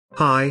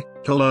Hi,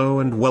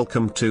 hello and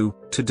welcome to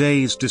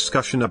today's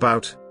discussion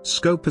about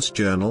Scopus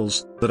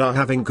journals that are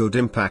having good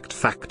impact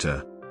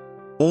factor.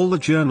 All the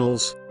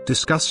journals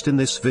discussed in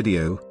this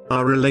video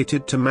are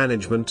related to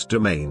management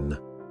domain.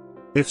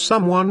 If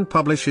someone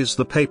publishes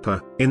the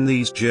paper in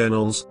these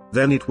journals,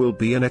 then it will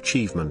be an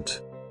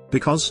achievement,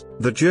 because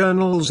the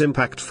journal's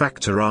impact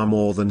factor are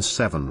more than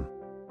 7.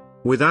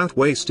 Without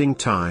wasting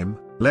time,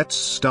 let's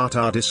start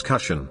our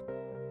discussion.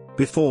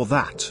 Before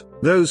that,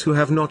 those who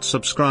have not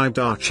subscribed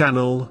our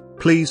channel,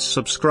 please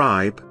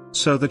subscribe,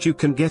 so that you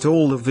can get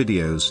all the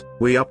videos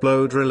we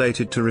upload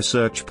related to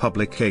research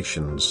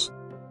publications.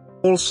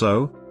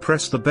 Also,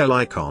 press the bell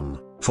icon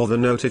for the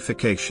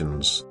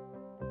notifications.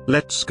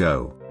 Let's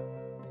go.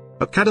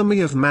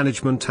 Academy of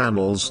Management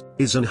Annals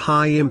is a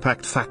high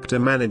impact factor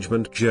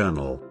management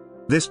journal.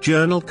 This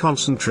journal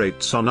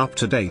concentrates on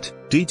up-to-date,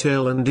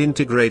 detailed and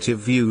integrative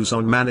views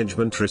on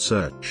management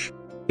research.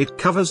 It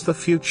covers the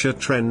future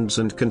trends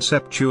and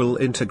conceptual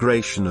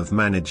integration of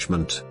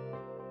management.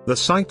 The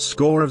site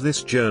score of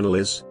this journal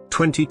is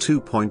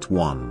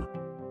 22.1.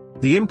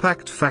 The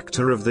impact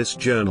factor of this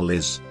journal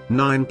is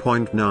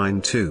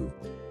 9.92.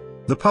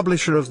 The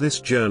publisher of this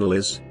journal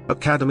is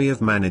Academy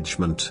of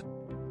Management.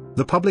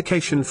 The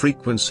publication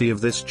frequency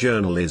of this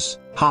journal is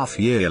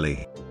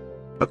half-yearly.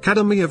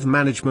 Academy of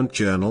Management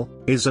Journal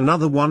is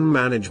another one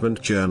management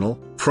journal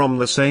from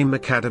the same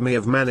Academy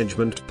of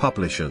Management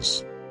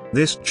publishers.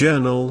 This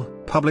journal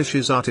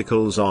publishes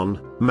articles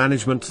on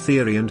management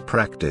theory and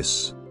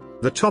practice.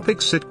 The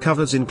topics it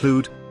covers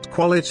include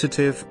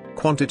qualitative,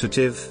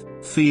 quantitative,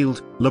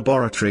 field,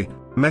 laboratory,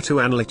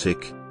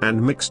 meta-analytic, and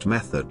mixed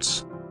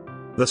methods.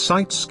 The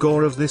site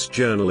score of this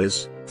journal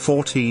is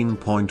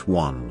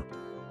 14.1.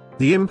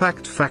 The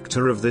impact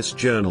factor of this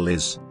journal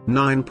is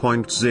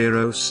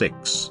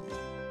 9.06.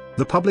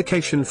 The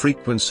publication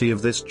frequency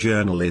of this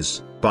journal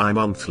is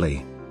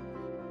bi-monthly.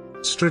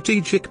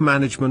 Strategic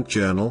Management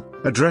Journal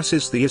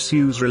addresses the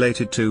issues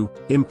related to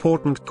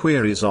important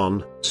queries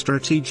on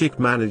strategic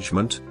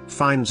management,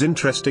 finds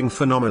interesting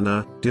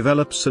phenomena,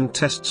 develops and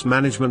tests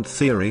management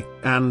theory,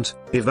 and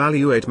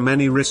evaluate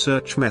many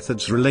research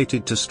methods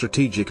related to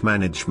strategic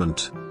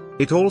management.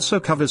 It also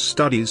covers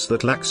studies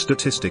that lack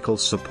statistical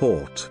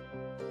support.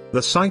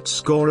 The site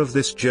score of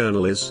this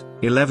journal is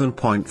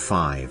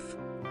 11.5.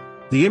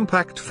 The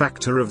impact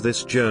factor of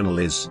this journal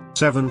is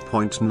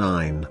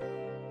 7.9.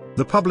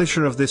 The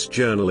publisher of this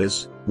journal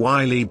is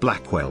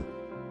Wiley-Blackwell.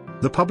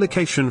 The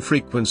publication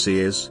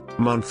frequency is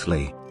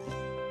monthly.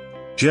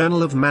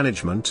 Journal of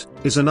Management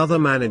is another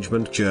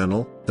management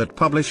journal that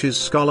publishes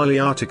scholarly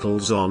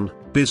articles on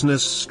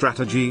business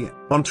strategy,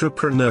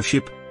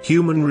 entrepreneurship,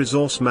 human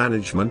resource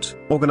management,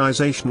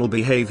 organizational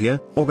behavior,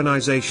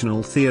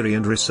 organizational theory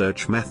and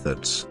research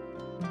methods.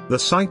 The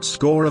site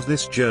score of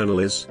this journal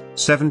is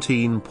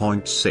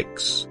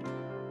 17.6.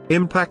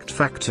 Impact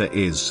factor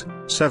is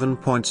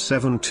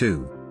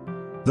 7.72.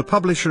 The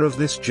publisher of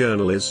this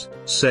journal is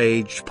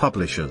Sage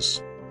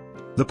Publishers.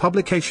 The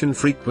publication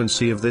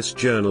frequency of this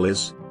journal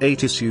is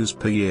 8 issues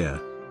per year.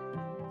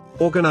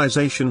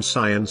 Organization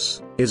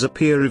Science is a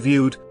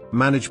peer-reviewed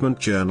management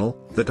journal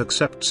that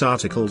accepts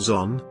articles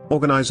on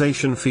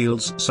organization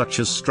fields such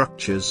as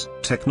structures,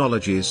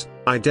 technologies,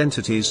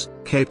 identities,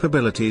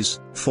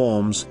 capabilities,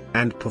 forms,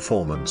 and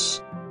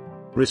performance.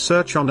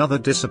 Research on other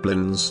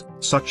disciplines,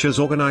 such as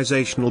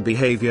organizational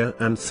behavior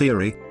and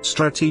theory,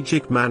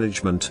 strategic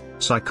management,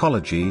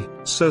 psychology,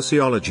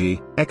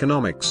 sociology,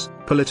 economics,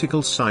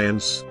 political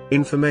science,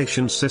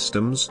 information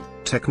systems,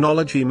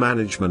 technology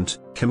management,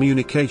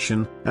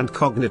 communication, and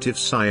cognitive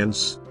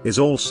science, is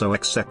also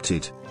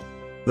accepted.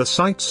 The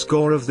site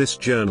score of this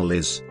journal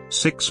is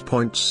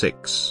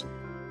 6.6.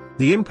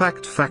 The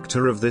impact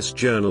factor of this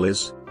journal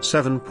is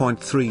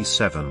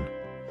 7.37.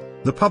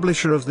 The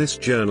publisher of this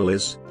journal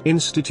is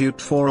Institute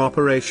for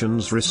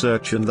Operations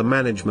Research and the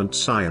Management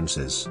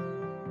Sciences.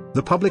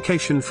 The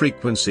publication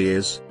frequency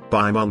is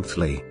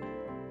bi-monthly.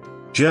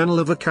 Journal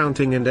of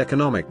Accounting and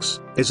Economics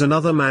is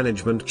another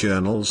management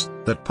journal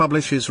that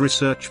publishes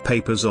research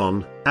papers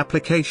on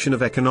application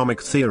of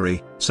economic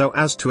theory so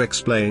as to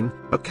explain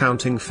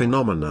accounting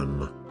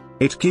phenomenon.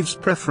 It gives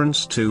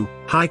preference to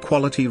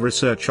high-quality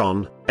research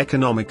on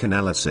economic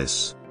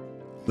analysis.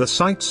 The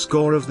site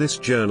score of this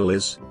journal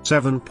is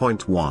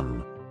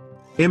 7.1.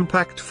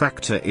 Impact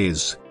factor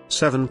is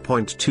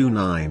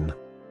 7.29.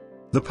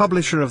 The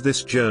publisher of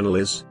this journal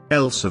is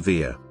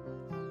Elsevier.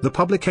 The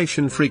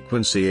publication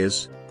frequency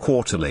is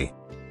quarterly.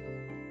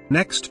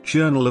 Next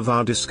journal of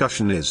our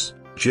discussion is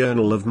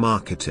Journal of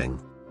Marketing.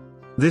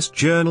 This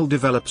journal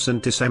develops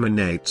and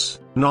disseminates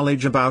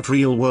knowledge about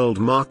real-world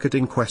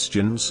marketing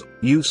questions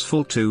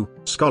useful to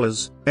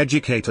scholars,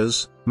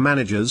 educators,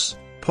 managers,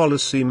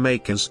 policy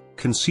makers,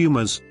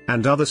 consumers,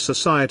 and other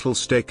societal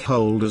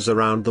stakeholders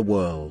around the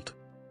world.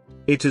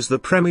 It is the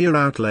premier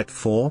outlet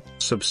for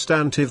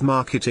substantive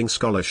marketing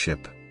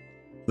scholarship.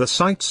 The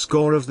site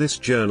score of this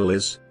journal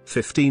is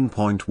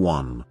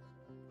 15.1.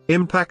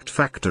 Impact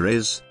factor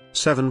is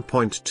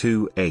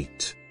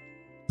 7.28.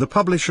 The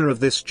publisher of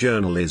this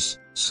journal is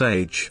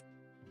Sage.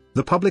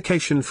 The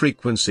publication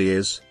frequency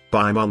is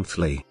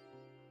bi-monthly.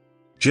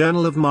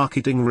 Journal of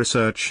Marketing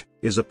Research,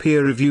 is a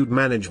peer-reviewed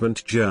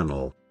management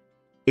journal.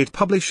 It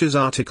publishes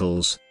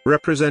articles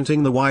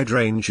representing the wide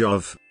range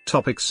of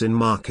topics in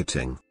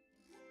marketing.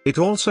 It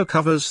also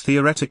covers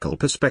theoretical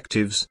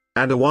perspectives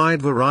and a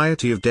wide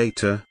variety of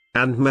data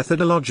and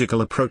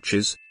methodological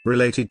approaches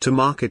related to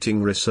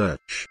marketing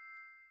research.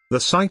 The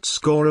site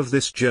score of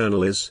this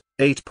journal is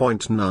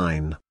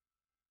 8.9.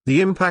 The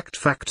impact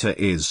factor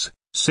is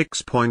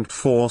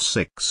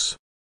 6.46.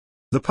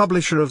 The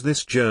publisher of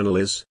this journal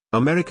is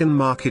American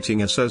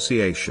Marketing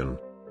Association.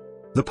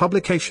 The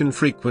publication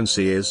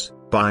frequency is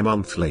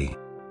bi-monthly.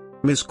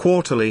 Ms.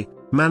 Quarterly.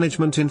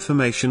 Management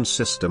Information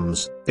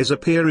Systems is a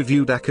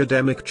peer-reviewed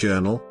academic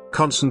journal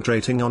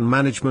concentrating on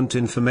management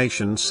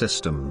information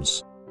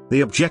systems.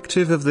 The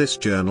objective of this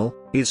journal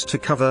is to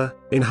cover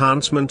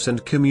enhancement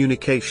and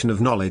communication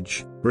of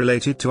knowledge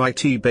related to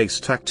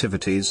IT-based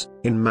activities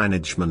in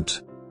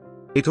management.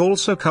 It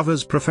also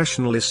covers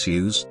professional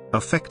issues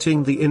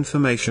affecting the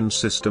information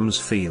systems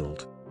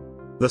field.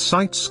 The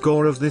site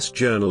score of this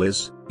journal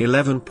is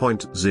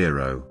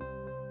 11.0.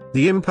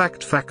 The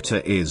impact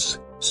factor is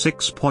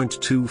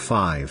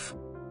 6.25.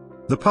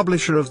 The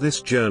publisher of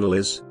this journal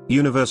is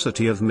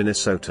University of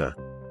Minnesota.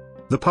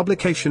 The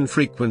publication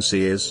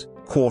frequency is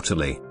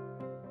quarterly.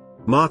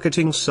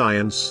 Marketing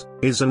Science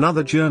is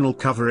another journal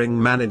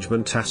covering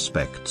management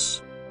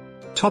aspects.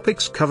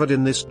 Topics covered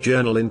in this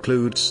journal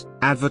includes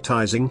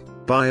advertising,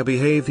 buyer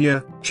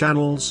behavior,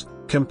 channels,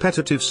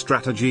 competitive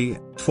strategy,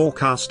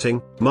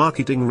 forecasting,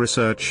 marketing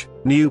research,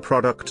 new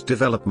product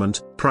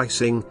development,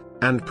 pricing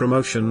and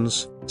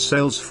promotions,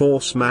 sales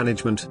force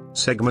management,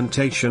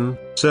 segmentation,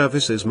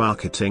 services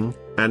marketing,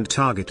 and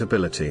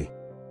targetability.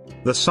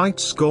 The site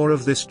score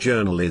of this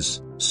journal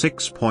is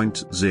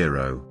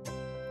 6.0.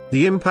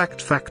 The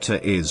impact factor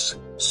is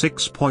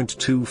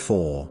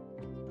 6.24.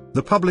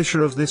 The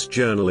publisher of this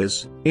journal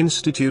is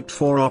Institute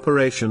for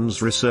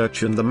Operations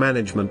Research and the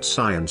Management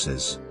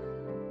Sciences.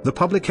 The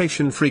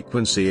publication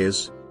frequency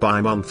is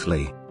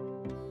bi-monthly.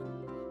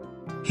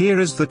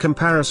 Here is the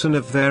comparison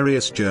of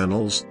various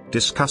journals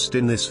discussed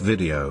in this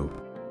video.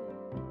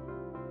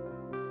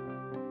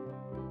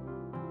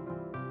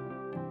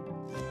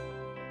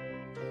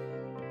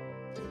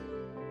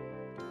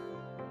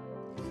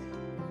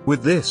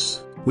 With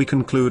this, we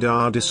conclude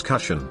our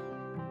discussion.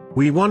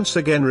 We once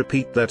again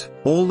repeat that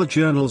all the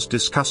journals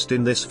discussed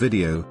in this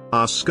video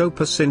are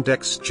Scopus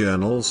Index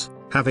journals,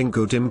 having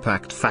good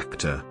impact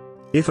factor.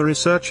 If a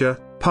researcher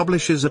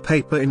publishes a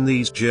paper in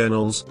these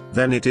journals,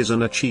 then it is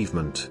an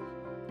achievement.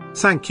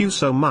 Thank you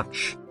so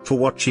much for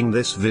watching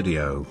this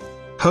video.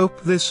 Hope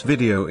this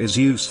video is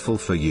useful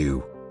for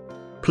you.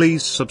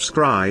 Please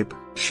subscribe,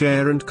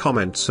 share and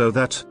comment so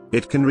that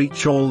it can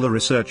reach all the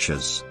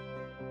researchers.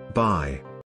 Bye.